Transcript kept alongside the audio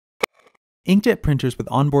Inkjet printers with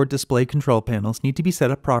onboard display control panels need to be set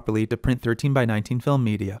up properly to print 13x19 film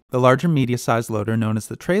media. The larger media size loader, known as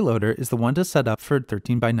the tray loader, is the one to set up for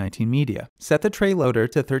 13x19 media. Set the tray loader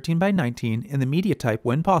to 13x19 and the media type,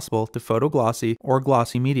 when possible, to Photo Glossy or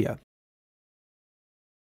Glossy media.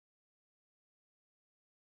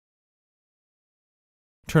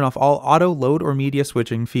 Turn off all auto load or media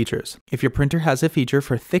switching features. If your printer has a feature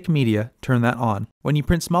for thick media, turn that on. When you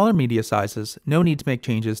print smaller media sizes, no need to make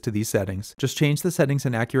changes to these settings. Just change the settings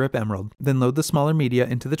in AccuRIP Emerald, then load the smaller media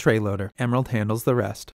into the tray loader. Emerald handles the rest.